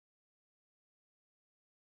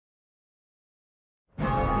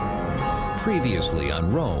Previously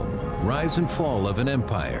on Rome, rise and fall of an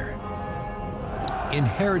empire.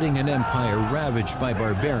 Inheriting an empire ravaged by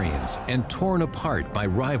barbarians and torn apart by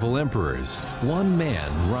rival emperors, one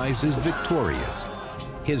man rises victorious.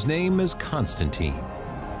 His name is Constantine.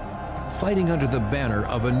 Fighting under the banner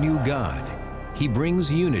of a new god, he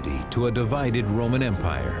brings unity to a divided Roman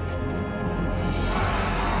Empire.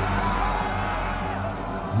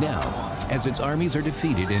 Now, as its armies are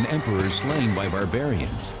defeated and emperors slain by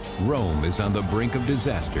barbarians, Rome is on the brink of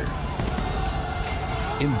disaster.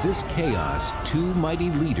 In this chaos, two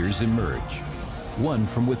mighty leaders emerge. One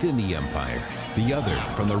from within the empire, the other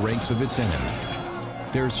from the ranks of its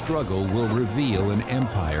enemy. Their struggle will reveal an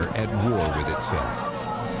empire at war with itself.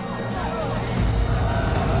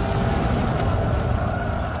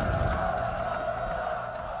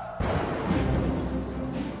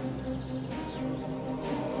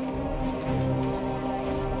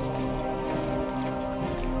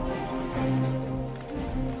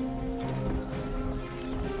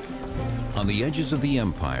 On the edges of the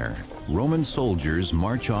empire, Roman soldiers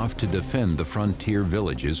march off to defend the frontier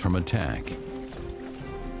villages from attack.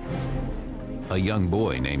 A young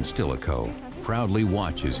boy named Stilicho proudly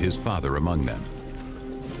watches his father among them.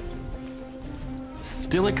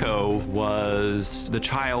 Stilicho was the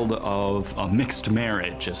child of a mixed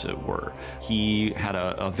marriage, as it were. He had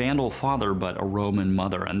a Vandal father, but a Roman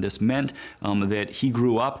mother, and this meant that he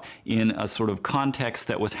grew up in a sort of context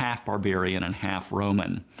that was half barbarian and half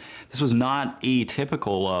Roman. This was not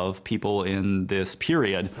atypical of people in this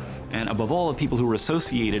period, and above all, of people who were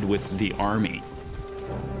associated with the army.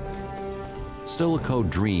 Stilicho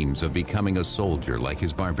dreams of becoming a soldier like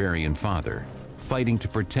his barbarian father, fighting to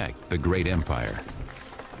protect the great empire.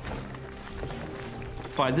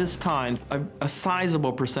 By this time, a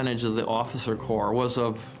sizable percentage of the officer corps was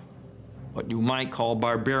of what you might call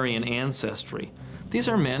barbarian ancestry. These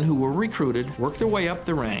are men who were recruited, worked their way up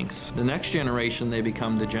the ranks. The next generation, they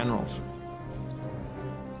become the generals.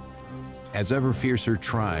 As ever fiercer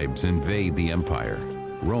tribes invade the empire,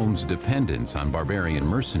 Rome's dependence on barbarian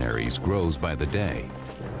mercenaries grows by the day.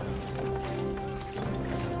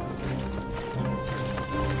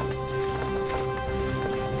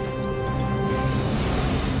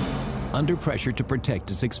 Under pressure to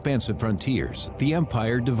protect its expansive frontiers, the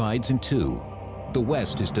empire divides in two. The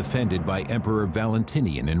west is defended by Emperor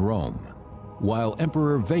Valentinian in Rome, while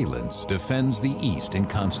Emperor Valens defends the east in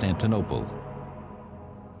Constantinople.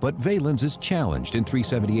 But Valens is challenged in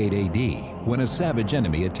 378 AD when a savage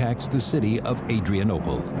enemy attacks the city of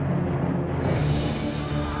Adrianople.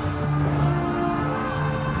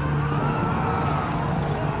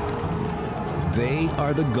 They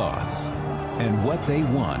are the Goths, and what they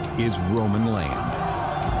want is Roman land.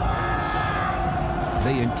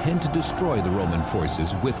 They intend to destroy the Roman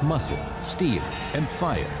forces with muscle, steel, and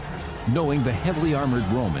fire, knowing the heavily armored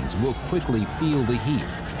Romans will quickly feel the heat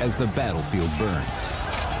as the battlefield burns.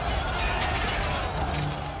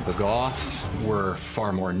 The Goths were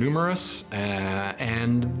far more numerous,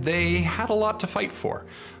 and they had a lot to fight for.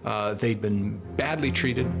 They'd been badly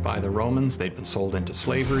treated by the Romans, they'd been sold into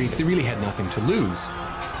slavery, they really had nothing to lose.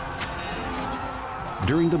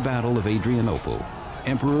 During the Battle of Adrianople,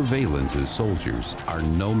 Emperor Valens' soldiers are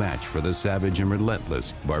no match for the savage and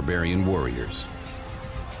relentless barbarian warriors.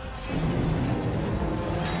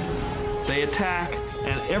 They attack,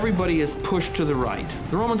 and everybody is pushed to the right.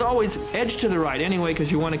 The Romans always edge to the right anyway, because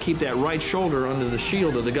you want to keep that right shoulder under the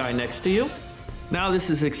shield of the guy next to you. Now this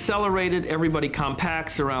is accelerated. Everybody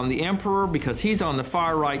compacts around the emperor because he's on the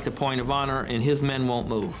far right, the point of honor, and his men won't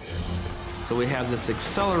move. So we have this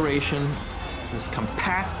acceleration, this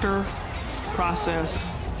compactor process.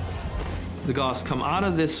 The Goths come out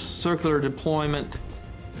of this circular deployment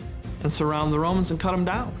and surround the Romans and cut them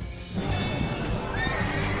down.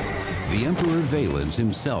 The Emperor Valens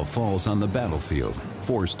himself falls on the battlefield,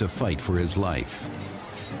 forced to fight for his life.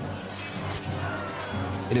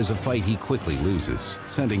 It is a fight he quickly loses,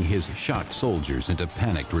 sending his shocked soldiers into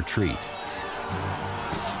panicked retreat.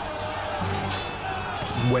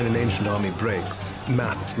 When an ancient army breaks,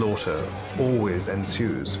 mass slaughter always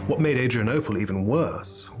ensues. What made Adrianople even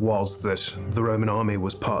worse was that the Roman army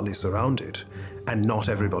was partly surrounded, and not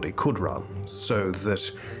everybody could run, so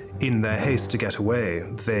that in their haste to get away,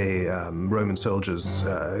 Roman soldiers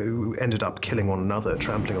ended up killing one another,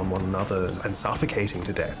 trampling on one another, and suffocating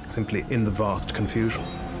to death, simply in the vast confusion.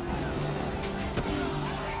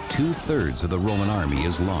 2/3 of the Roman army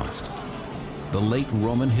is lost. The late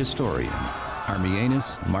Roman historian,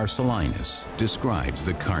 Ammianus Marcellinus, describes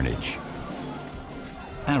the carnage.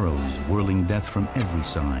 Arrows whirling death from every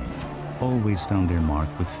side always found their mark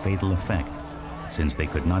with fatal effect. since they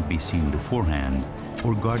could not be seen beforehand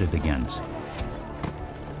or guarded against.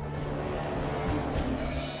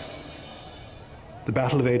 The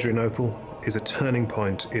Battle of Adrianople is a turning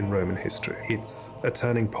point in Roman history. It's a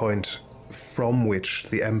turning point from which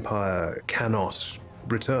the empire cannot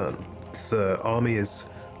return. The army is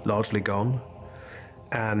largely gone,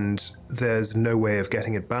 and there's no way of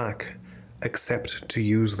getting it back except to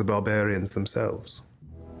use the barbarians themselves.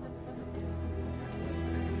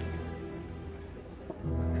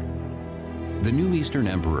 The new Eastern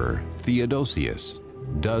Emperor, Theodosius,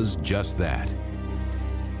 does just that.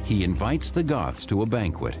 He invites the Goths to a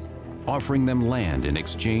banquet, offering them land in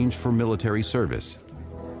exchange for military service.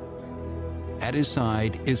 At his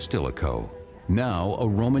side is Stilicho, now a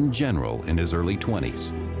Roman general in his early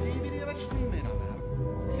 20s.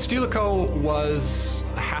 Stilicho was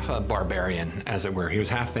half a barbarian, as it were. He was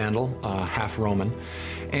half Vandal, half Roman.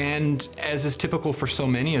 And as is typical for so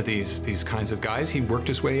many of these kinds of guys, he worked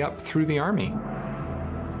his way up through the army.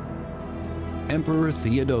 Emperor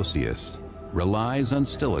Theodosius relies on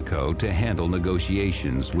Stilicho to handle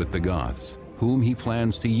negotiations with the Goths, whom he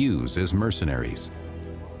plans to use as mercenaries.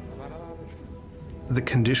 The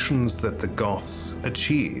conditions that the Goths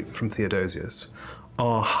achieve from Theodosius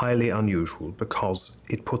are highly unusual because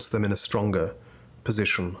it puts them in a stronger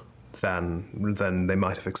position than they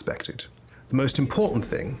might have expected. The most important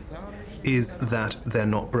thing is that they're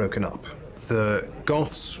not broken up. The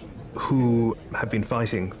Goths who have been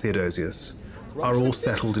fighting Theodosius are all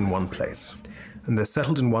settled in one place. And they're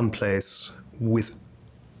settled in one place without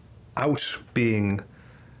being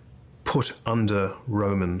put under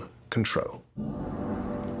Roman control.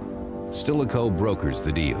 Stilicho brokers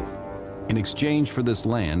the deal. In exchange for this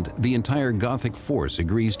land, the entire Gothic force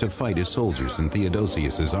agrees to fight as soldiers in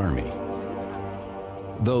Theodosius's army.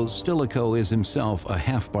 Though Stilicho is himself a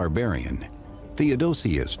half-barbarian,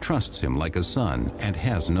 Theodosius trusts him like a son and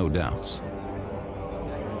has no doubts.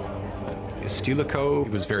 Stilicho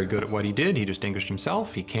was very good at what he did. He distinguished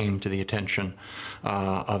himself. He came to the attention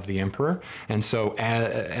of the emperor. And so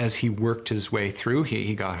as he worked his way through,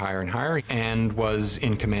 he got higher and higher and was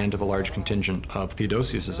in command of a large contingent of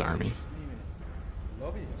Theodosius's army.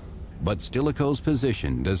 But Stilicho's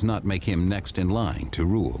position does not make him next in line to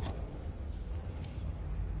rule.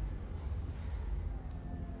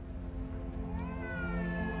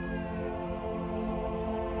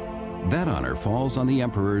 That honor falls on the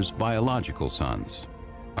emperor's biological sons,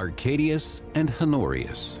 Arcadius and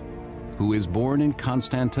Honorius, who is born in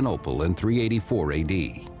Constantinople in 384 AD.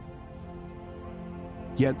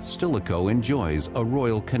 Yet Stilicho enjoys a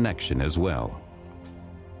royal connection as well.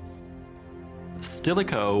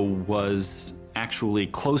 Stilicho was actually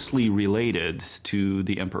closely related to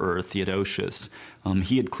the Emperor Theodosius.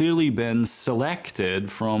 He had clearly been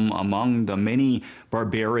selected from among the many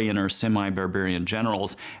barbarian or semi-barbarian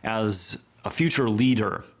generals as a future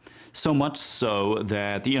leader. So much so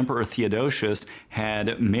that the Emperor Theodosius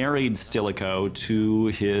had married Stilicho to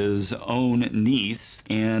his own niece,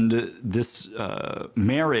 and this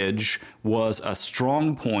marriage was a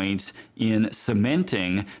strong point in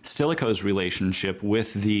cementing Stilicho's relationship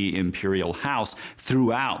with the imperial house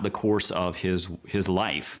throughout the course of his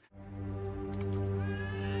life.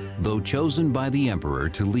 Though chosen by the emperor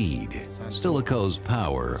to lead, Stilicho's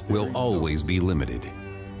power will always be limited.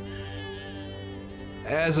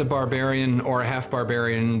 As a barbarian or a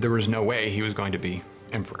half-barbarian, there was no way he was going to be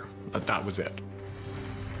emperor. That was it.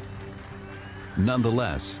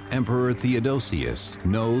 Nonetheless, Emperor Theodosius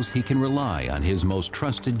knows he can rely on his most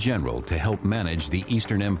trusted general to help manage the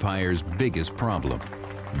Eastern Empire's biggest problem,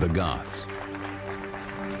 the Goths.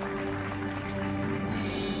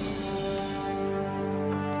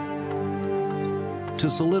 To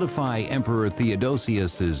solidify Emperor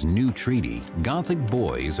Theodosius's new treaty, Gothic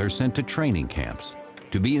boys are sent to training camps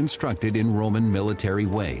to be instructed in Roman military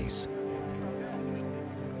ways.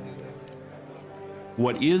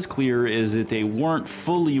 What is clear is that they weren't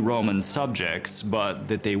fully Roman subjects, but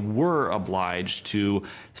that they were obliged to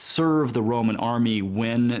serve the Roman army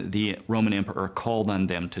when the Roman emperor called on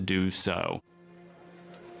them to do so.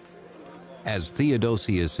 As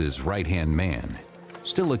Theodosius's right-hand man,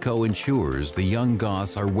 Stilicho ensures the young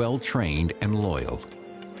Goths are well-trained and loyal.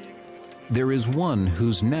 There is one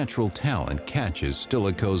whose natural talent catches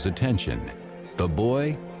Stilicho's attention, the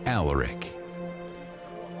boy Alaric.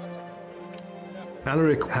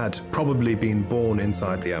 Alaric had probably been born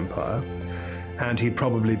inside the empire, and he'd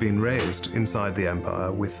probably been raised inside the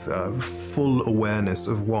empire with full awareness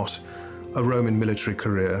of what a Roman military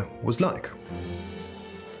career was like.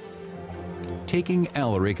 Taking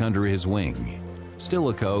Alaric under his wing,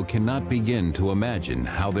 Stilicho cannot begin to imagine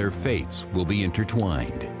how their fates will be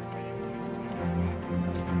intertwined.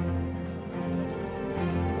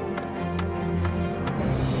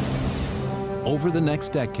 Over the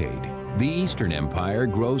next decade, the Eastern Empire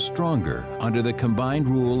grows stronger under the combined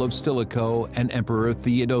rule of Stilicho and Emperor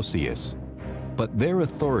Theodosius. But their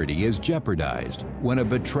authority is jeopardized when a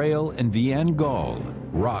betrayal in Vienne, Gaul,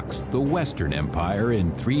 rocks the Western Empire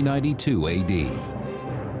in 392 AD.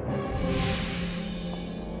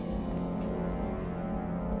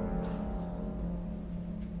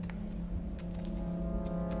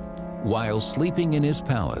 While sleeping in his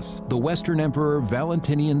palace, the Western Emperor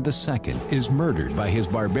Valentinian II is murdered by his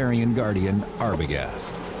barbarian guardian Arbogast,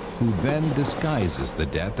 who then disguises the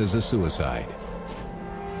death as a suicide.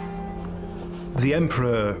 The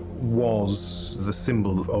emperor was the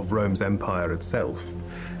symbol of Rome's empire itself,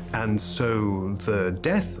 and so the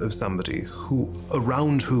death of somebody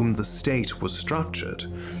around whom the state was structured,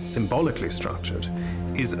 symbolically structured,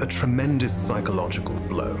 is a tremendous psychological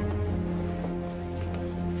blow.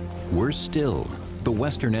 Worse still, the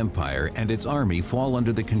Western Empire and its army fall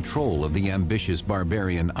under the control of the ambitious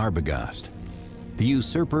barbarian Arbogast. The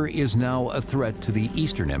usurper is now a threat to the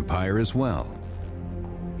Eastern Empire as well.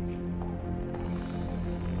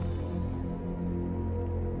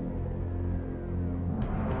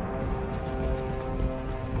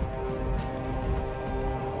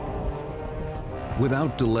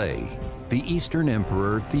 Without delay, the Eastern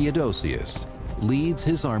Emperor Theodosius leads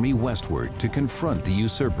his army westward to confront the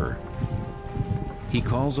usurper. He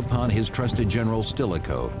calls upon his trusted general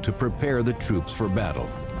Stilicho to prepare the troops for battle.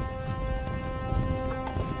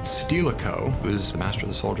 Stilicho was the master of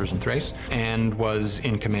the soldiers in Thrace and was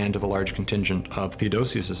in command of a large contingent of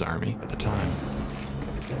Theodosius's army at the time.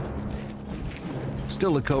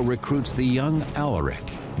 Stilicho recruits the young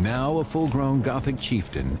Alaric, now a full-grown Gothic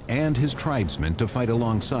chieftain, and his tribesmen to fight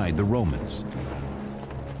alongside the Romans.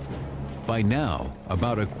 By now,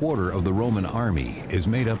 about a quarter of the Roman army is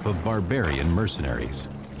made up of barbarian mercenaries.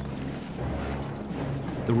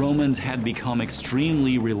 The Romans had become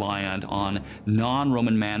extremely reliant on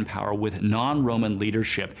non-Roman manpower with non-Roman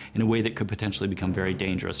leadership in a way that could potentially become very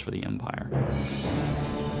dangerous for the empire.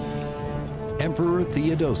 Emperor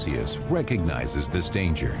Theodosius recognizes this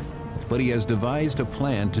danger, but he has devised a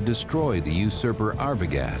plan to destroy the usurper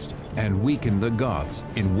Arbogast and weaken the Goths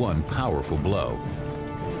in one powerful blow.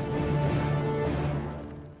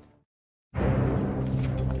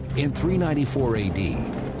 In 394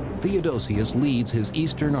 AD, Theodosius leads his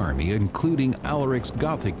eastern army, including Alaric's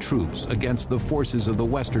Gothic troops, against the forces of the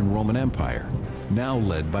Western Roman Empire, now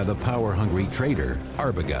led by the power-hungry traitor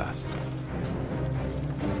Arbogast.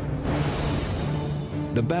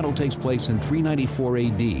 The battle takes place in 394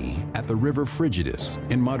 AD at the river Frigidus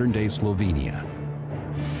in modern-day Slovenia.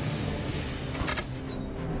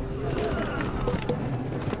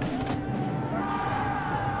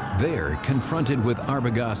 There, confronted with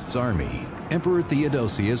Arbogast's army, Emperor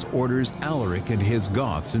Theodosius orders Alaric and his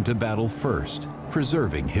Goths into battle first,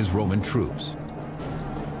 preserving his Roman troops.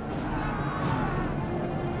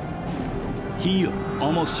 He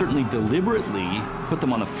almost certainly deliberately put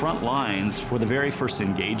them on the front lines for the very first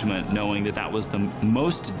engagement, knowing that that was the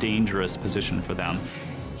most dangerous position for them.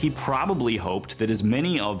 He probably hoped that as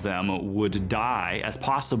many of them would die as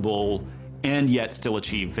possible and yet still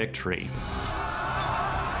achieve victory.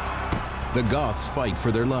 The Goths fight for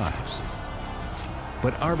their lives.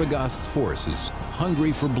 But Arbogast's forces,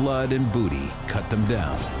 hungry for blood and booty, cut them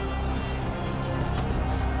down.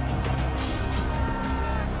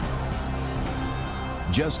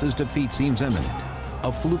 Just as defeat seems imminent,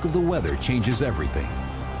 a fluke of the weather changes everything.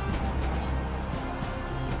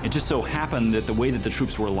 It just so happened that the way that the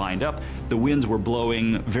troops were lined up, the winds were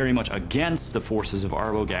blowing very much against the forces of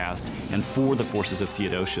Arbogast and for the forces of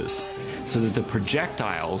Theodosius, so that the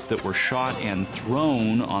projectiles that were shot and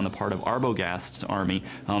thrown on the part of Arbogast's army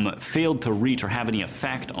failed to reach or have any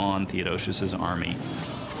effect on Theodosius's army.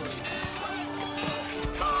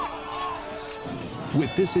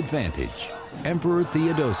 With this advantage, Emperor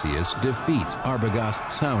Theodosius defeats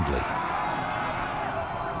Arbogast soundly.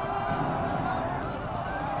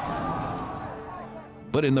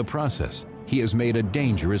 But in the process, he has made a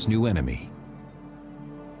dangerous new enemy.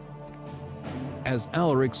 As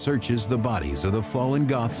Alaric searches the bodies of the fallen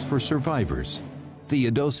Goths for survivors,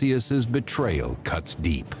 Theodosius's betrayal cuts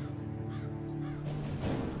deep.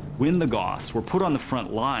 When the Goths were put on the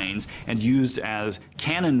front lines and used as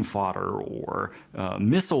cannon fodder or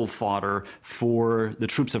missile fodder for the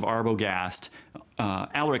troops of Arbogast,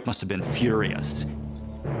 Alaric must have been furious.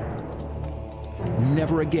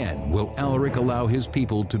 Never again will Alaric allow his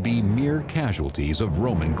people to be mere casualties of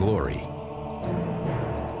Roman glory.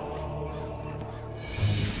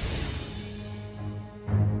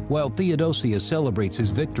 While Theodosius celebrates his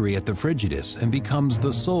victory at the Frigidus and becomes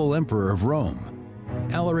the sole emperor of Rome,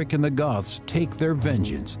 Alaric and the Goths take their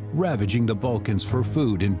vengeance, ravaging the Balkans for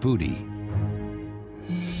food and booty.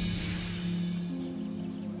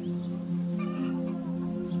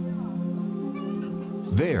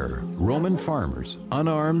 There, Roman farmers,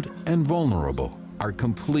 unarmed and vulnerable, are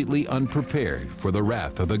completely unprepared for the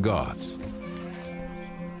wrath of the Goths.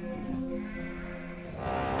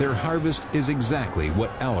 Their harvest is exactly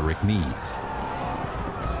what Alaric needs.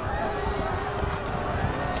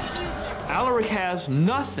 Alaric has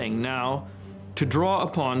nothing now to draw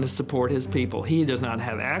upon to support his people. He does not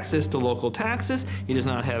have access to local taxes. He does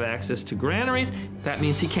not have access to granaries. That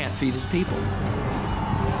means he can't feed his people.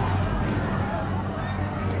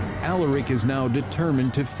 Alaric is now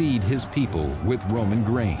determined to feed his people with Roman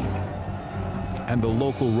grain, and the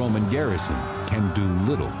local Roman garrison can do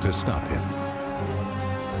little to stop him.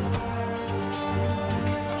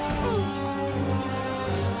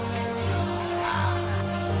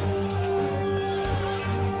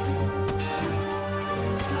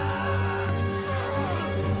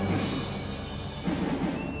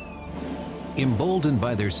 Emboldened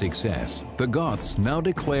by their success, the Goths now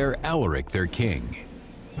declare Alaric their king.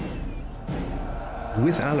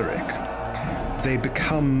 With Alaric, they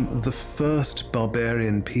become the first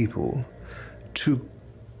barbarian people to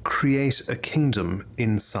create a kingdom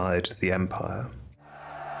inside the empire.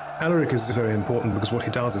 Alaric is very important because what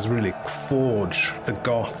he does is really forge the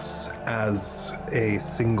Goths as a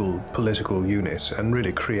single political unit and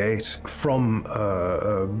really create from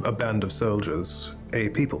a band of soldiers a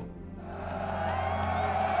people.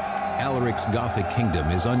 Alaric's Gothic kingdom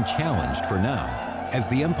is unchallenged for now, as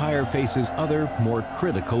the empire faces other, more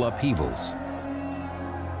critical upheavals.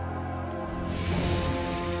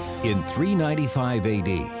 In 395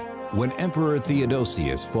 AD, when Emperor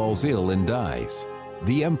Theodosius falls ill and dies,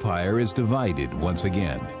 the empire is divided once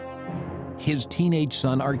again. His teenage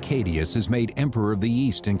son Arcadius is made Emperor of the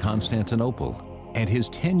East in Constantinople, and his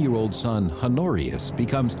 10-year-old son Honorius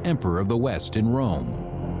becomes Emperor of the West in Rome.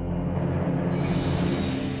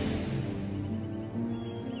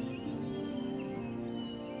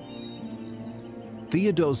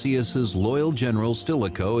 Theodosius's loyal general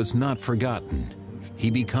Stilicho is not forgotten. He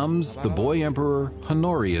becomes the boy emperor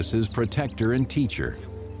Honorius's protector and teacher.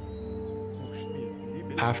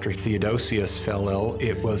 After Theodosius fell ill,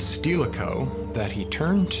 it was Stilicho that he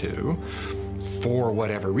turned to for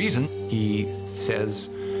whatever reason. He says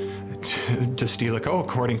to Stilicho,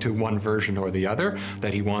 according to one version or the other,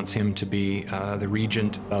 that he wants him to be the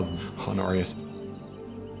regent of Honorius.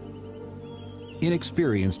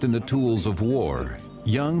 Inexperienced in the tools of war,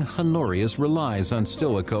 young Honorius relies on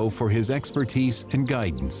Stilicho for his expertise and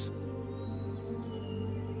guidance.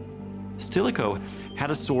 Stilicho had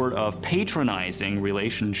a sort of patronizing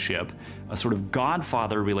relationship, a sort of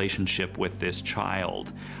godfather relationship with this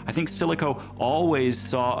child. I think Stilicho always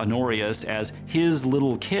saw Honorius as his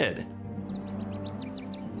little kid.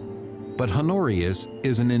 But Honorius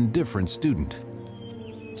is an indifferent student.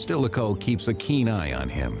 Stilicho keeps a keen eye on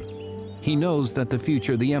him. He knows that the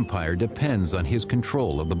future of the empire depends on his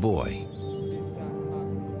control of the boy.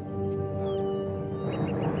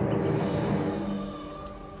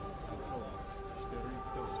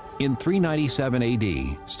 In 397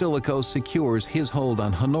 AD, Stilicho secures his hold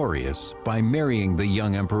on Honorius by marrying the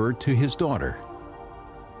young emperor to his daughter.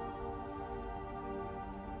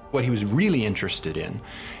 What he was really interested in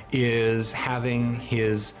is having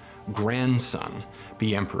his grandson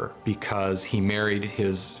be emperor, because he married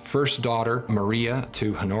his first daughter, Maria,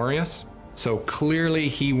 to Honorius. So clearly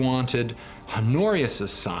he wanted Honorius's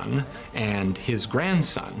son and his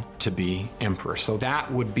grandson to be emperor. So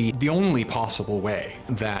that would be the only possible way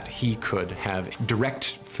that he could have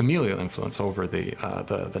direct familial influence over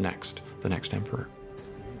the next emperor.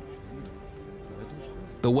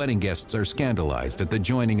 The wedding guests are scandalized at the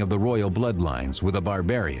joining of the royal bloodlines with a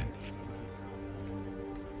barbarian.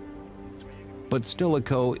 But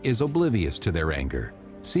Stilicho is oblivious to their anger,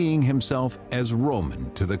 seeing himself as Roman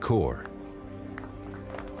to the core.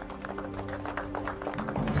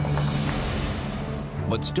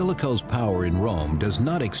 But Stilicho's power in Rome does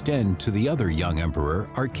not extend to the other young emperor,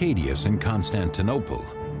 Arcadius, in Constantinople.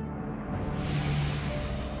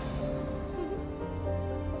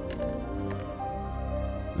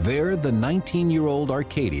 There, the 19-year-old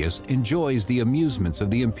Arcadius enjoys the amusements of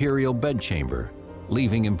the imperial bedchamber,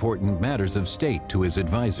 leaving important matters of state to his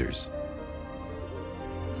advisors.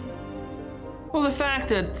 Well, the fact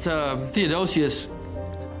that Theodosius,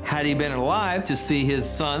 had he been alive to see his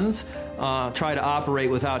sons try to operate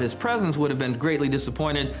without his presence, would have been greatly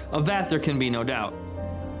disappointed. Of that, there can be no doubt.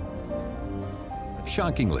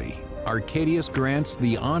 Shockingly, Arcadius grants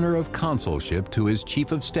the honor of consulship to his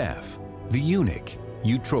chief of staff, the eunuch,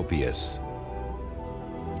 Eutropius.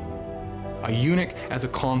 A eunuch as a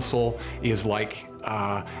consul is like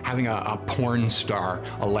having a porn star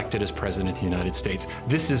elected as president of the United States.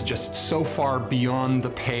 This is just so far beyond the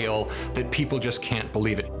pale that people just can't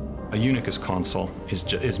believe it. A eunuch as consul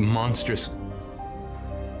is monstrous.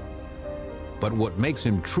 But what makes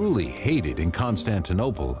him truly hated in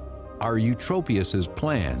Constantinople are Eutropius's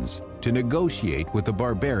plans to negotiate with the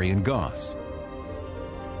barbarian Goths.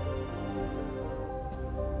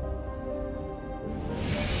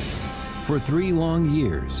 For 3 long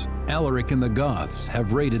years, Alaric and the Goths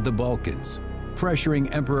have raided the Balkans,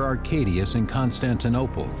 pressuring Emperor Arcadius in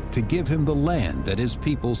Constantinople to give him the land that his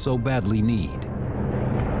people so badly need.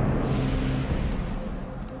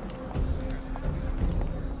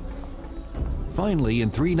 Finally, in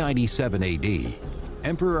 397 AD,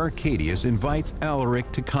 Emperor Arcadius invites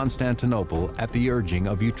Alaric to Constantinople at the urging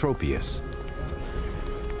of Eutropius.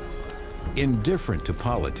 Indifferent to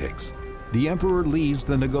politics, the emperor leaves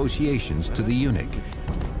the negotiations to the eunuch.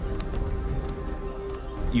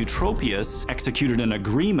 Eutropius executed an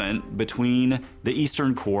agreement between the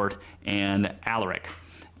Eastern court and Alaric.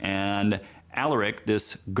 And Alaric,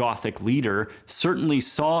 this Gothic leader, certainly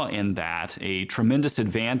saw in that a tremendous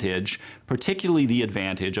advantage, particularly the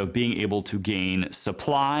advantage of being able to gain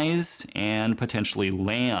supplies and potentially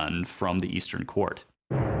land from the Eastern court.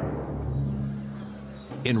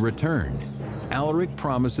 In return, Alaric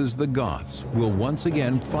promises the Goths will once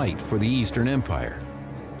again fight for the Eastern Empire.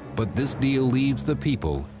 But this deal leaves the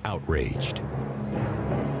people outraged.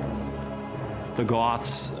 The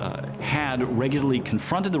Goths had regularly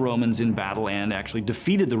confronted the Romans in battle and actually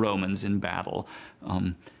defeated the Romans in battle.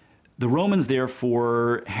 The Romans,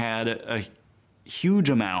 therefore, had a huge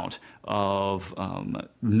amount of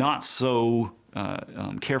not so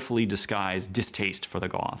carefully disguised distaste for the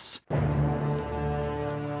Goths.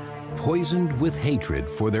 Poisoned with hatred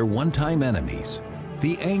for their one-time enemies,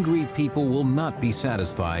 the angry people will not be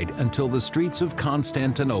satisfied until the streets of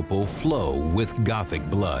Constantinople flow with Gothic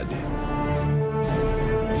blood.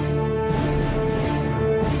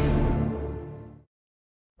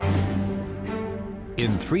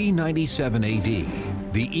 In 397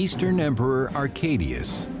 AD, the Eastern Emperor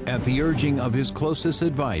Arcadius, at the urging of his closest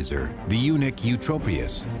advisor, the eunuch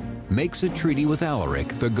Eutropius, makes a treaty with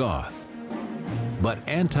Alaric the Goth. But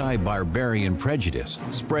anti-barbarian prejudice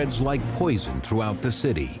spreads like poison throughout the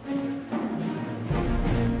city.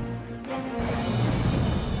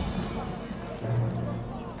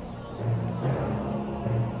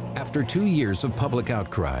 After 2 years of public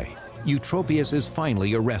outcry, Eutropius is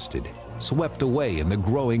finally arrested, swept away in the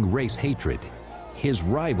growing race hatred. His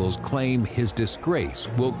rivals claim his disgrace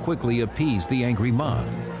will quickly appease the angry mob.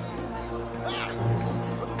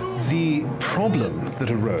 The problem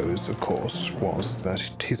that arose, of course, was that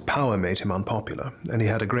his power made him unpopular, and he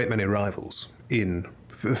had a great many rivals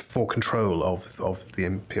for control of the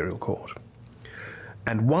imperial court.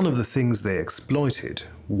 And one of the things they exploited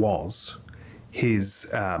was his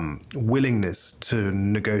willingness to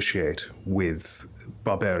negotiate with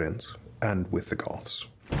barbarians and with the Goths.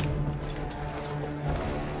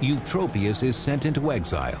 Eutropius is sent into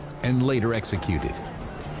exile and later executed.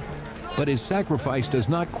 But his sacrifice does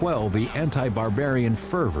not quell the anti-barbarian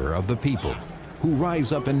fervor of the people, who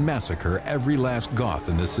rise up and massacre every last Goth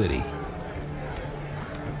in the city.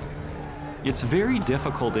 It's very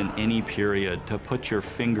difficult in any period to put your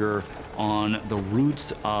finger on the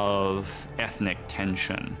roots of ethnic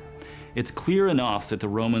tension. It's clear enough that the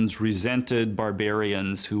Romans resented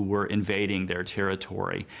barbarians who were invading their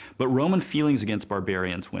territory. But Roman feelings against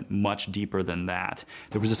barbarians went much deeper than that.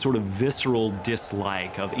 There was a sort of visceral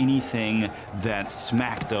dislike of anything that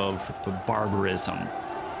smacked of barbarism.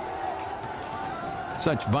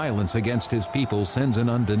 Such violence against his people sends an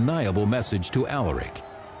undeniable message to Alaric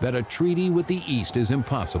that a treaty with the East is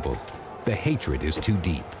impossible. The hatred is too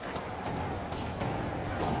deep.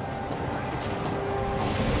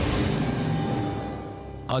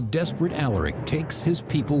 A desperate Alaric takes his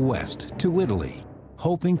people west to Italy,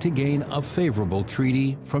 hoping to gain a favorable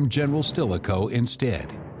treaty from General Stilicho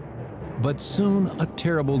instead. But soon a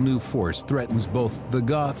terrible new force threatens both the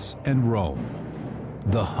Goths and Rome: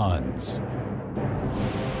 the Huns.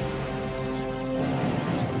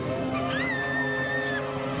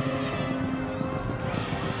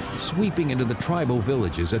 Sweeping into the tribal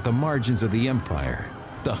villages at the margins of the empire,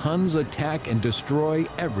 the Huns attack and destroy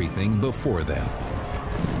everything before them.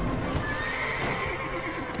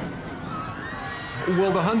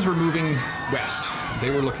 Well, the Huns were moving west. They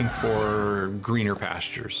were looking for greener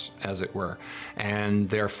pastures, as it were, and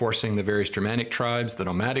they're forcing the various Germanic tribes, the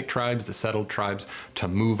nomadic tribes, the settled tribes to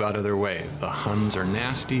move out of their way. The Huns are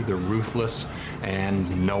nasty, they're ruthless,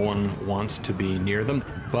 and no one wants to be near them.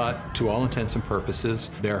 But to all intents and purposes,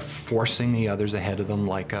 they're forcing the others ahead of them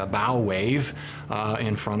like a bow wave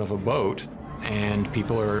in front of a boat, and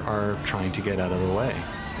people are trying to get out of the way.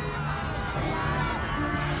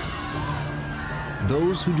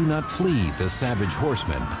 Those who do not flee the savage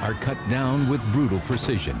horsemen are cut down with brutal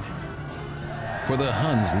precision. For the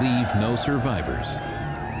Huns leave no survivors.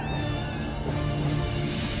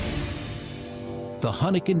 The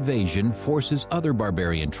Hunnic invasion forces other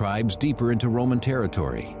barbarian tribes deeper into Roman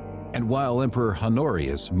territory. And while Emperor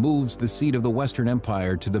Honorius moves the seat of the Western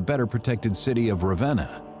Empire to the better protected city of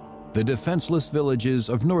Ravenna, the defenseless villages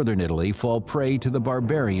of northern Italy fall prey to the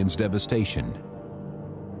barbarians' devastation.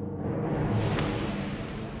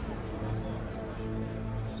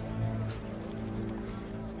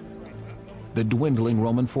 The dwindling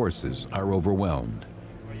Roman forces are overwhelmed.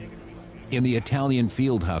 In the Italian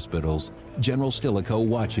field hospitals, General Stilicho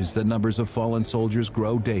watches the numbers of fallen soldiers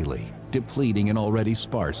grow daily, depleting an already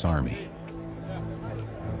sparse army.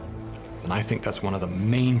 And I think that's one of the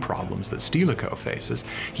main problems that Stilicho faces.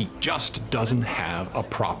 He just doesn't have a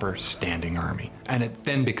proper standing army. And it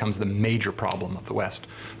then becomes the major problem of the West.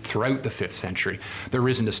 Throughout the 5th century, there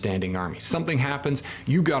isn't a standing army. Something happens,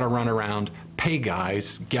 you gotta run around, pay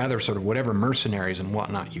guys, gather sort of whatever mercenaries and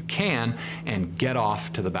whatnot you can, and get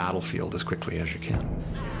off to the battlefield as quickly as you can.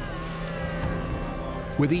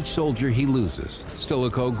 With each soldier he loses,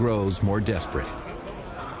 Stilicho grows more desperate.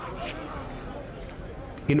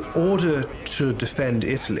 In order to defend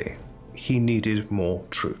Italy, he needed more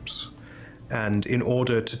troops. And in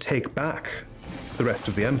order to take back the rest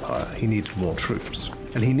of the empire, he needed more troops.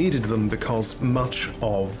 And he needed them because much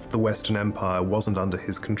of the Western Empire wasn't under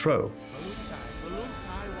his control.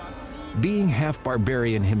 Being half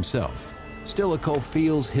barbarian himself, Stilicho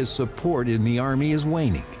feels his support in the army is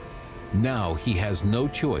waning. Now he has no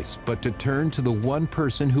choice but to turn to the one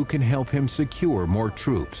person who can help him secure more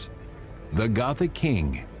troops: the Gothic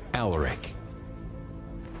king, Alaric.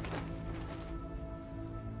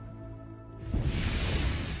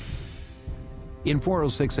 In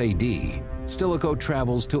 406 AD, Stilicho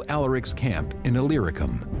travels to Alaric's camp in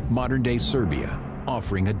Illyricum, modern-day Serbia,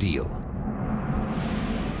 offering a deal.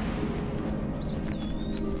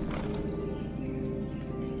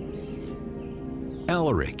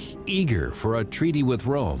 Alaric, eager for a treaty with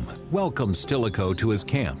Rome, welcomes Stilicho to his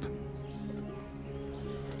camp.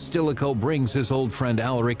 Stilicho brings his old friend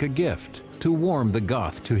Alaric a gift to warm the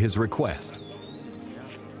Goth to his request.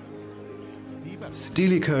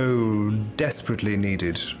 Stilicho desperately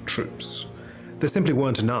needed troops. There simply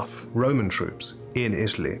weren't enough Roman troops in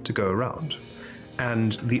Italy to go around.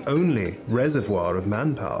 And the only reservoir of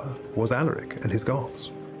manpower was Alaric and his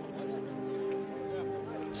Goths.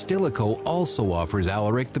 Stilicho also offers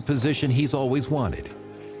Alaric the position he's always wanted.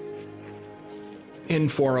 In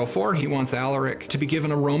 404, he wants Alaric to be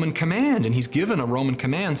given a Roman command, and he's given a Roman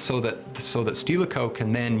command so that Stilicho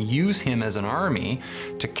can then use him as an army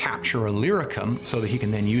to capture Illyricum, so that he can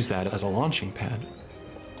then use that as a launching pad.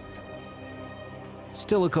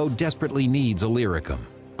 Stilicho desperately needs Illyricum,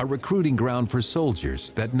 a recruiting ground for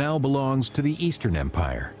soldiers that now belongs to the Eastern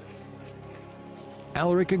Empire.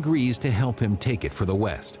 Alaric agrees to help him take it for the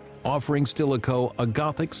West, offering Stilicho a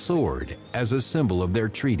Gothic sword as a symbol of their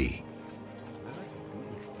treaty.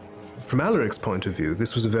 From Alaric's point of view,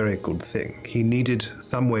 this was a very good thing. He needed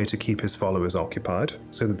some way to keep his followers occupied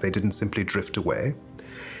so that they didn't simply drift away.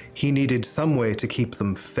 He needed some way to keep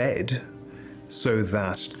them fed so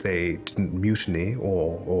that they didn't mutiny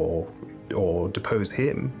or depose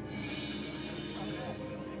him.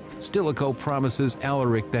 Stilicho promises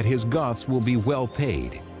Alaric that his Goths will be well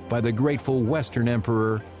paid by the grateful Western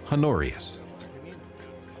Emperor Honorius.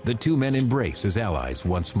 The two men embrace as allies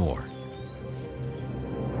once more.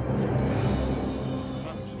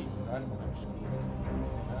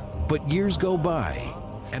 But years go by,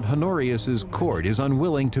 and Honorius's court is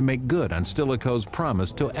unwilling to make good on Stilicho's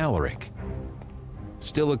promise to Alaric.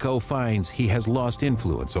 Stilicho finds he has lost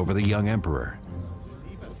influence over the young emperor.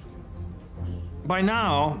 By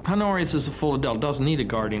now, Honorius is a full adult, doesn't need a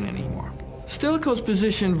guardian anymore. Stilicho's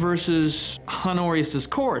position versus Honorius's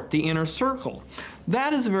court, the inner circle,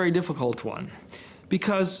 that is a very difficult one,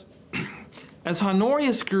 because as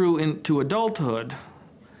Honorius grew into adulthood,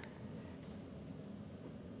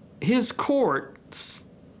 his court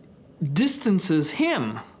distances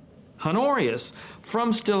him, Honorius,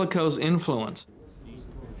 from Stilicho's influence.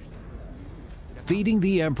 Feeding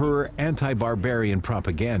the emperor anti-barbarian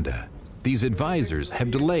propaganda, These advisors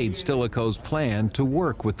have delayed Stilicho's plan to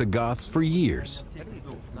work with the Goths for years.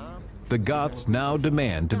 The Goths now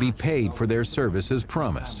demand to be paid for their service as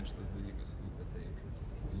promised.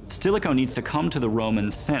 Stilicho needs to come to the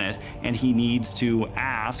Roman Senate, and he needs to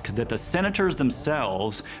ask that the senators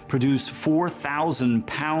themselves produce 4,000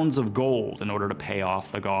 pounds of gold in order to pay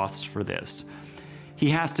off the Goths for this. He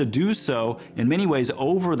has to do so in many ways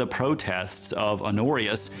over the protests of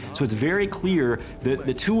Honorius, so it's very clear that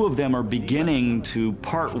the two of them are beginning to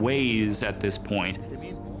part ways at this point.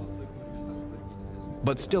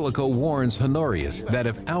 But Stilicho warns Honorius that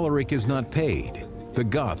if Alaric is not paid, the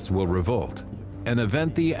Goths will revolt, an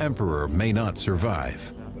event the emperor may not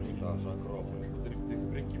survive.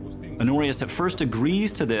 Honorius at first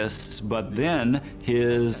agrees to this, but then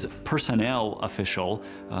his personnel official,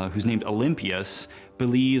 who's named Olympius,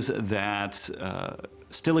 believes that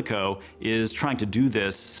Stilicho is trying to do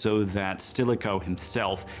this so that Stilicho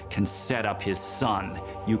himself can set up his son,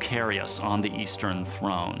 Eucharius, on the eastern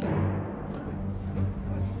throne.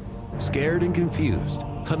 Scared and confused,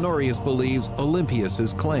 Honorius believes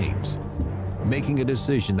Olympius's claims, making a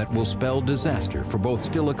decision that will spell disaster for both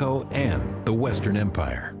Stilicho and the Western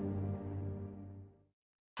Empire.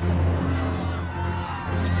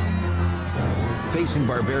 Facing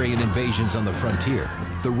barbarian invasions on the frontier,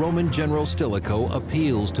 the Roman general Stilicho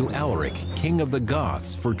appeals to Alaric, king of the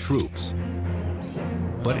Goths, for troops.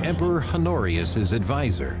 But Emperor Honorius's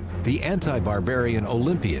advisor, the anti-barbarian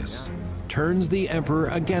Olympius, turns the emperor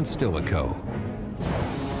against Stilicho.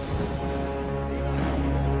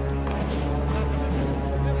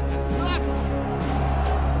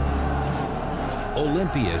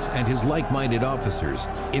 Olympius and his like-minded officers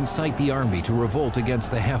incite the army to revolt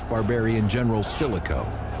against the half-barbarian general Stilicho.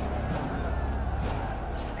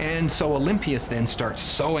 And so Olympius then starts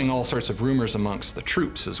sowing all sorts of rumors amongst the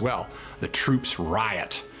troops as well. The troops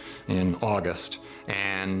riot in August,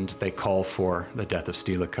 and they call for the death of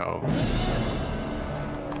Stilicho.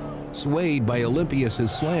 Swayed by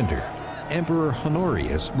Olympius's slander, Emperor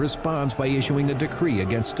Honorius responds by issuing a decree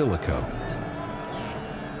against Stilicho.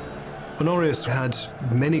 Honorius had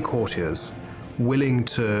many courtiers willing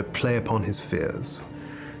to play upon his fears,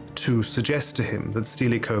 to suggest to him that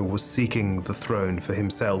Stilicho was seeking the throne for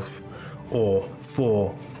himself or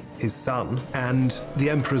for his son, and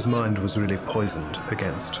the emperor's mind was really poisoned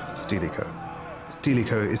against Stilicho.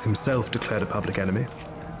 Stilicho is himself declared a public enemy,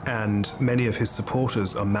 and many of his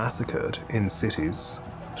supporters are massacred in cities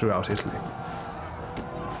throughout Italy.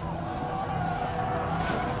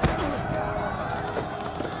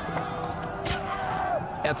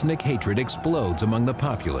 Ethnic hatred explodes among the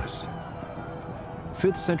populace.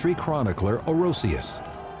 5th century chronicler Orosius.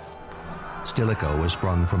 Stilicho was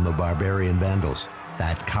sprung from the barbarian Vandals,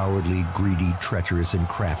 that cowardly, greedy, treacherous, and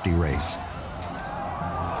crafty race.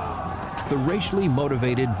 The racially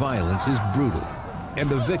motivated violence is brutal, and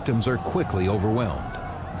the victims are quickly overwhelmed.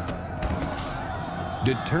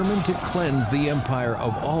 Determined to cleanse the empire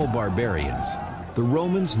of all barbarians, the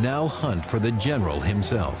Romans now hunt for the general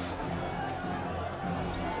himself.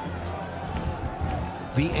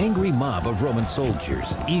 The angry mob of Roman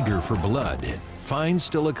soldiers, eager for blood, finds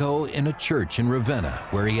Stilicho in a church in Ravenna,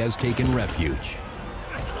 where he has taken refuge.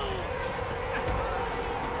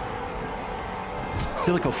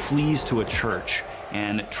 Stilicho flees to a church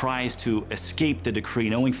and tries to escape the decree,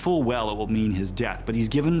 knowing full well it will mean his death, but he's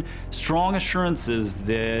given strong assurances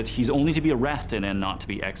that he's only to be arrested and not to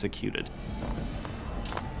be executed.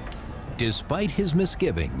 Despite his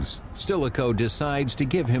misgivings, Stilicho decides to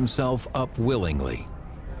give himself up willingly.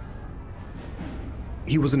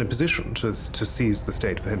 He was in a position to seize the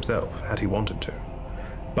state for himself, had he wanted to.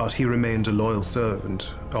 But he remained a loyal servant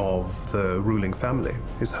of the ruling family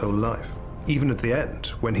his whole life. Even at the end,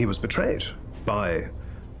 when he was betrayed by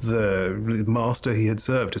the master he had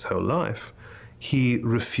served his whole life, he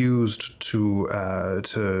refused to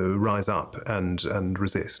rise up and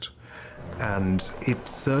resist. And it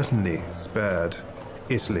certainly spared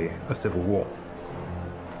Italy a civil war.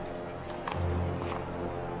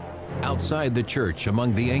 Outside the church,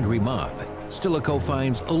 among the angry mob, Stilicho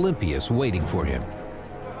finds Olympius waiting for him.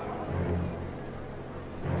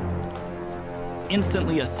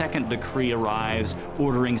 Instantly, a second decree arrives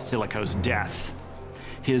ordering Stilicho's death.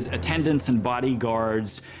 His attendants and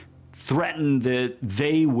bodyguards threaten that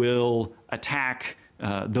they will attack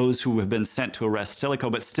those who have been sent to arrest Stilicho,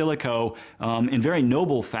 but Stilicho, in very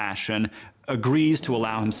noble fashion, agrees to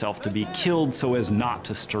allow himself to be killed so as not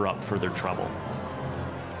to stir up further trouble.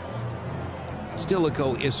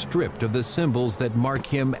 Stilicho is stripped of the symbols that mark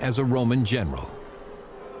him as a Roman general.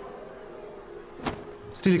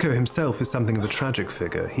 Stilicho himself is something of a tragic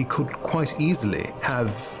figure. He could quite easily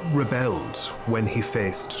have rebelled when he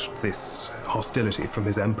faced this hostility from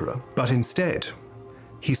his emperor, but instead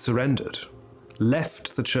he surrendered,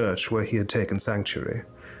 left the church where he had taken sanctuary,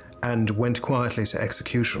 and went quietly to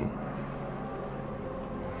execution.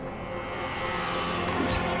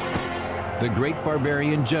 The great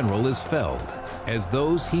barbarian general is felled as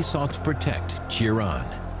those he sought to protect cheer on.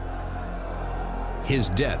 His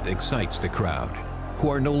death excites the crowd, who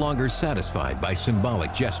are no longer satisfied by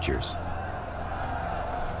symbolic gestures.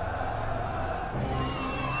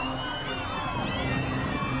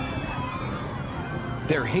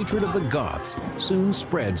 Their hatred of the Goths soon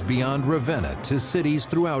spreads beyond Ravenna to cities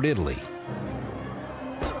throughout Italy.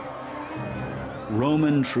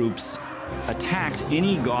 Roman troops attacked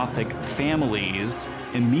any Gothic families,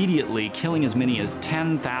 immediately killing as many as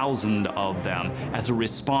 10,000 of them as a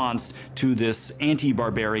response to this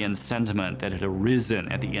anti-barbarian sentiment that had arisen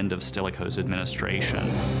at the end of Stilicho's administration.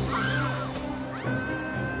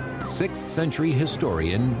 6th century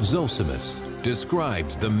historian Zosimus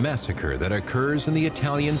describes the massacre that occurs in the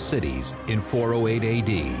Italian cities in 408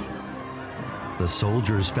 AD. The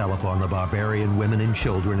soldiers fell upon the barbarian women and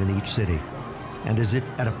children in each city, and as if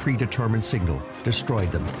at a predetermined signal,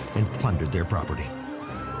 destroyed them and plundered their property.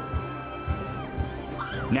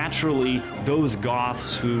 Naturally, those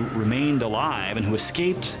Goths who remained alive and who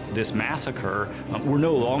escaped this massacre were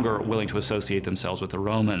no longer willing to associate themselves with the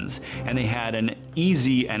Romans, and they had an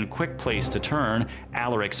easy and quick place to turn: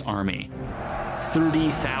 Alaric's army.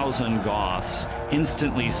 30,000 Goths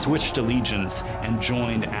instantly switched allegiance and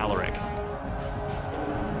joined Alaric.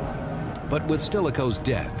 But with Stilicho's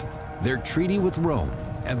death, their treaty with Rome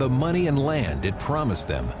and the money and land it promised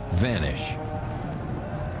them vanish.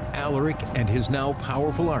 Alaric and his now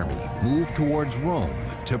powerful army move towards Rome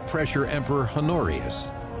to pressure Emperor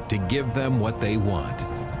Honorius to give them what they want.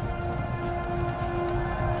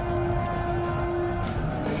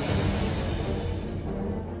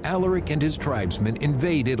 Alaric and his tribesmen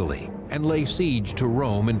invade Italy and lay siege to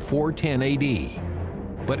Rome in 410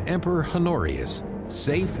 AD. But Emperor Honorius,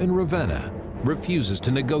 safe in Ravenna, refuses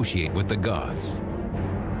to negotiate with the Goths.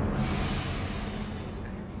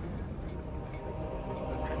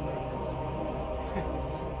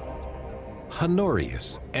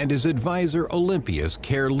 Honorius and his advisor Olympius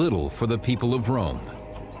care little for the people of Rome.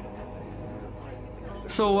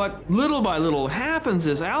 So what little by little happens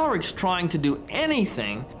is Alaric's trying to do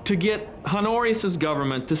anything to get Honorius's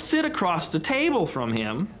government to sit across the table from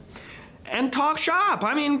him and talk shop.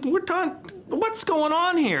 I mean, we're talking, what's going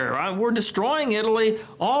on here? We're destroying Italy.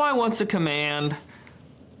 All I want's a command,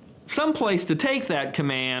 some place to take that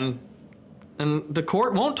command, and the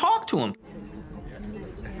court won't talk to him.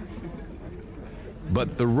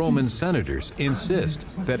 But the Roman senators insist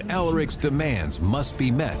that Alaric's demands must be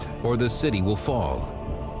met or the city will fall.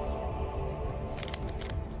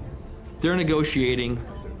 They're negotiating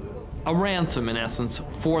a ransom, in essence,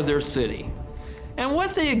 for their city. And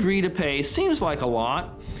what they agree to pay seems like a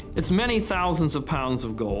lot. It's many thousands of pounds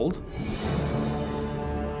of gold.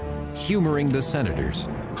 Humoring the senators,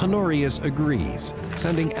 Honorius agrees,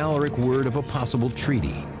 sending Alaric word of a possible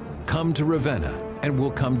treaty. Come to Ravenna and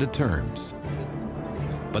we'll come to terms.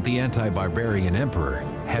 But the anti-barbarian emperor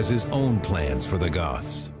has his own plans for the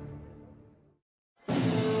Goths.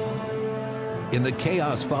 In the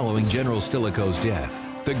chaos following General Stilicho's death,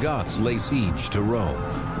 the Goths lay siege to Rome.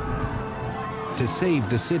 To save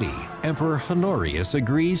the city, Emperor Honorius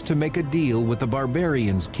agrees to make a deal with the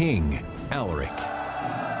barbarians' king, Alaric.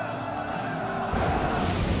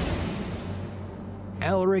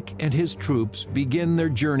 Alaric and his troops begin their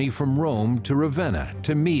journey from Rome to Ravenna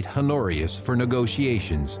to meet Honorius for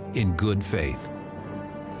negotiations in good faith.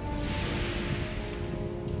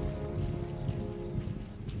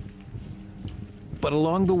 But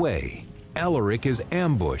along the way, Alaric is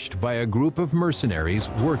ambushed by a group of mercenaries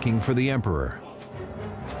working for the emperor.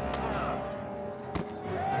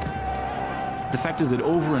 The fact is that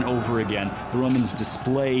over and over again, the Romans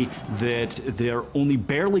display that they're only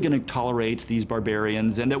barely going to tolerate these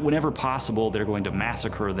barbarians, and that whenever possible, they're going to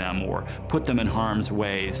massacre them or put them in harm's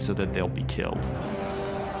way so that they'll be killed.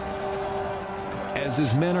 As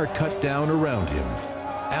his men are cut down around him,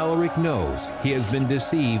 Alaric knows he has been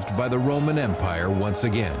deceived by the Roman Empire once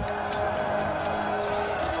again.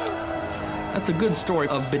 That's a good story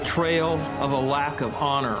of betrayal, of a lack of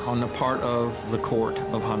honor on the part of the court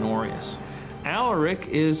of Honorius. Alaric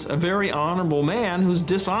is a very honorable man who's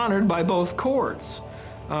dishonored by both courts.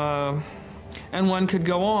 And one could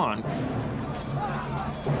go on.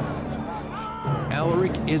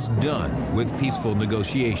 Alaric is done with peaceful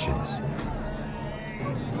negotiations.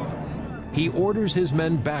 he orders his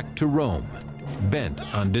men back to Rome, bent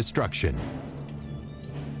on destruction.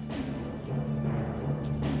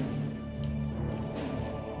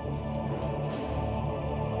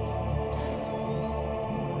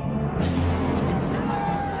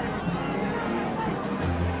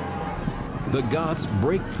 The Goths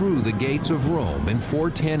break through the gates of Rome in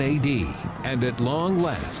 410 AD and at long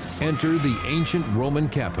last enter the ancient Roman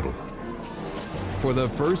capital. For the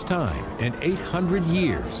first time in 800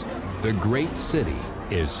 years, the great city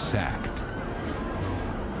is sacked.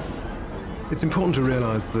 It's important to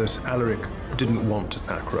realize that Alaric didn't want to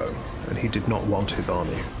sack Rome, and he did not want his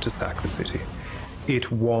army to sack the city.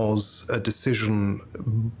 It was a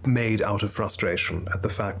decision made out of frustration at the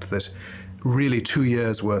fact that really 2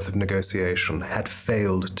 years' worth of negotiation had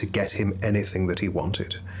failed to get him anything that he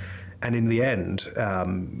wanted. And in the end,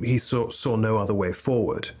 he saw no other way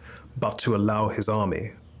forward but to allow his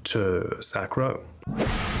army to sack Rome.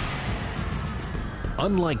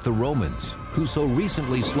 Unlike the Romans, who so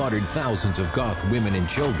recently slaughtered thousands of Goth women and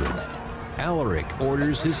children, Alaric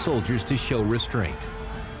orders his soldiers to show restraint.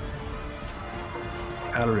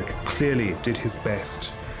 Alaric clearly did his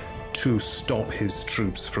best to stop his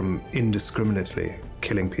troops from indiscriminately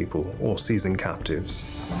killing people or seizing captives.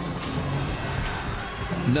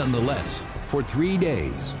 Nonetheless, for 3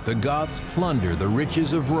 days, the Goths plunder the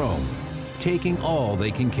riches of Rome, taking all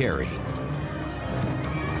they can carry.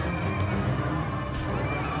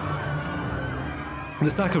 The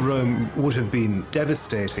sack of Rome would have been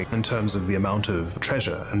devastating in terms of the amount of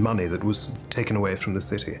treasure and money that was taken away from the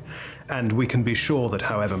city. And we can be sure that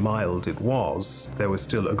however mild it was, there were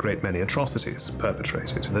still a great many atrocities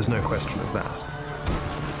perpetrated. There's no question of that.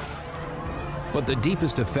 But the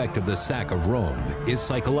deepest effect of the sack of Rome is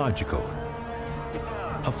psychological.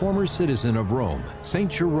 A former citizen of Rome,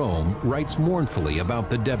 Saint Jerome, writes mournfully about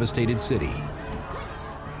the devastated city.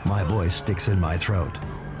 My voice sticks in my throat,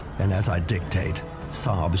 and as I dictate,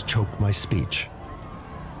 sobs choke my speech.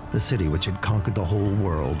 The city which had conquered the whole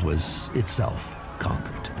world was itself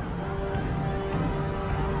conquered.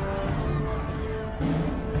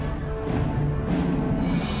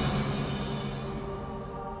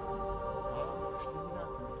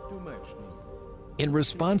 In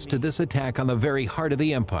response to this attack on the very heart of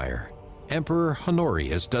the empire, Emperor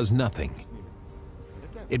Honorius does nothing.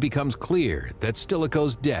 It becomes clear that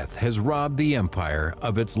Stilicho's death has robbed the empire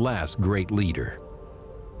of its last great leader.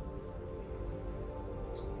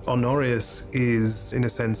 Honorius is, in a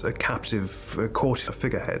sense, a captive courtier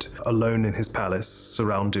figurehead, alone in his palace,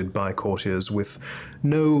 surrounded by courtiers with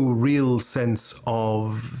no real sense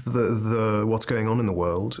of what's going on in the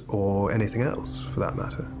world, or anything else, for that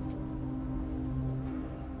matter.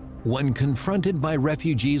 When confronted by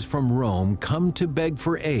refugees from Rome come to beg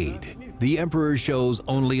for aid, the emperor shows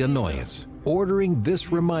only annoyance, ordering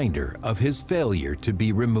this reminder of his failure to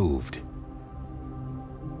be removed.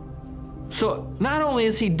 So not only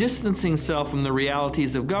is he distancing himself from the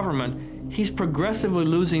realities of government, he's progressively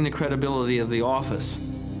losing the credibility of the office.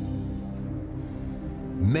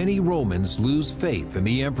 Many Romans lose faith in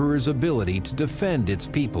the emperor's ability to defend its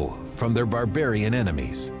people from their barbarian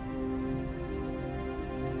enemies.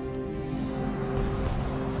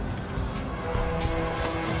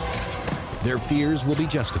 Their fears will be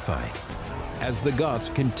justified. As the Goths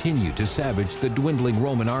continue to savage the dwindling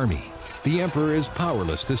Roman army, the emperor is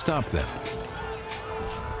powerless to stop them.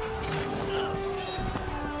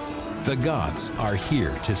 The Goths are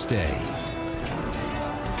here to stay.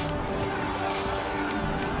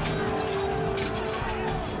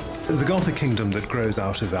 The Gothic kingdom that grows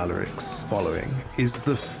out of Alaric's following is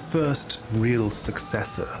the first real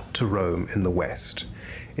successor to Rome in the West.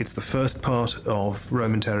 It's the first part of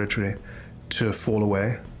Roman territory to fall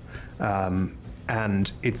away,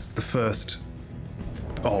 and it's the first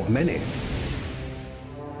of many.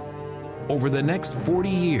 Over the next 40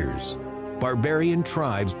 years, barbarian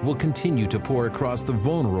tribes will continue to pour across the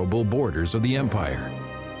vulnerable borders of the empire,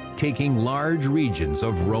 taking large regions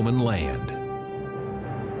of Roman land.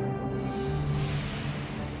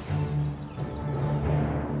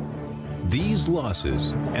 These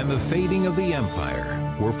losses and the fading of the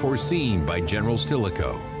empire were foreseen by General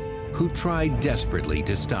Stilicho, who tried desperately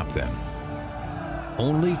to stop them,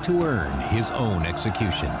 only to earn his own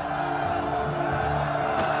execution.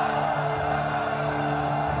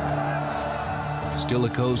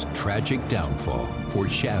 Stilicho's tragic downfall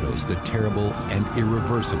foreshadows the terrible and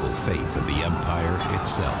irreversible fate of the empire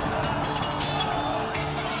itself.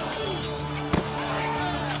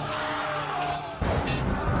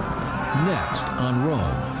 Next on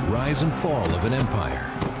Rome, Rise and Fall of an Empire.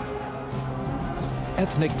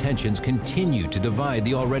 Ethnic tensions continue to divide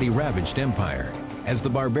the already ravaged empire, as the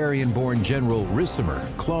barbarian-born general Ricimer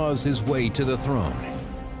claws his way to the throne.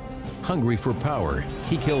 Hungry for power,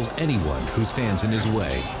 he kills anyone who stands in his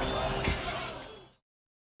way.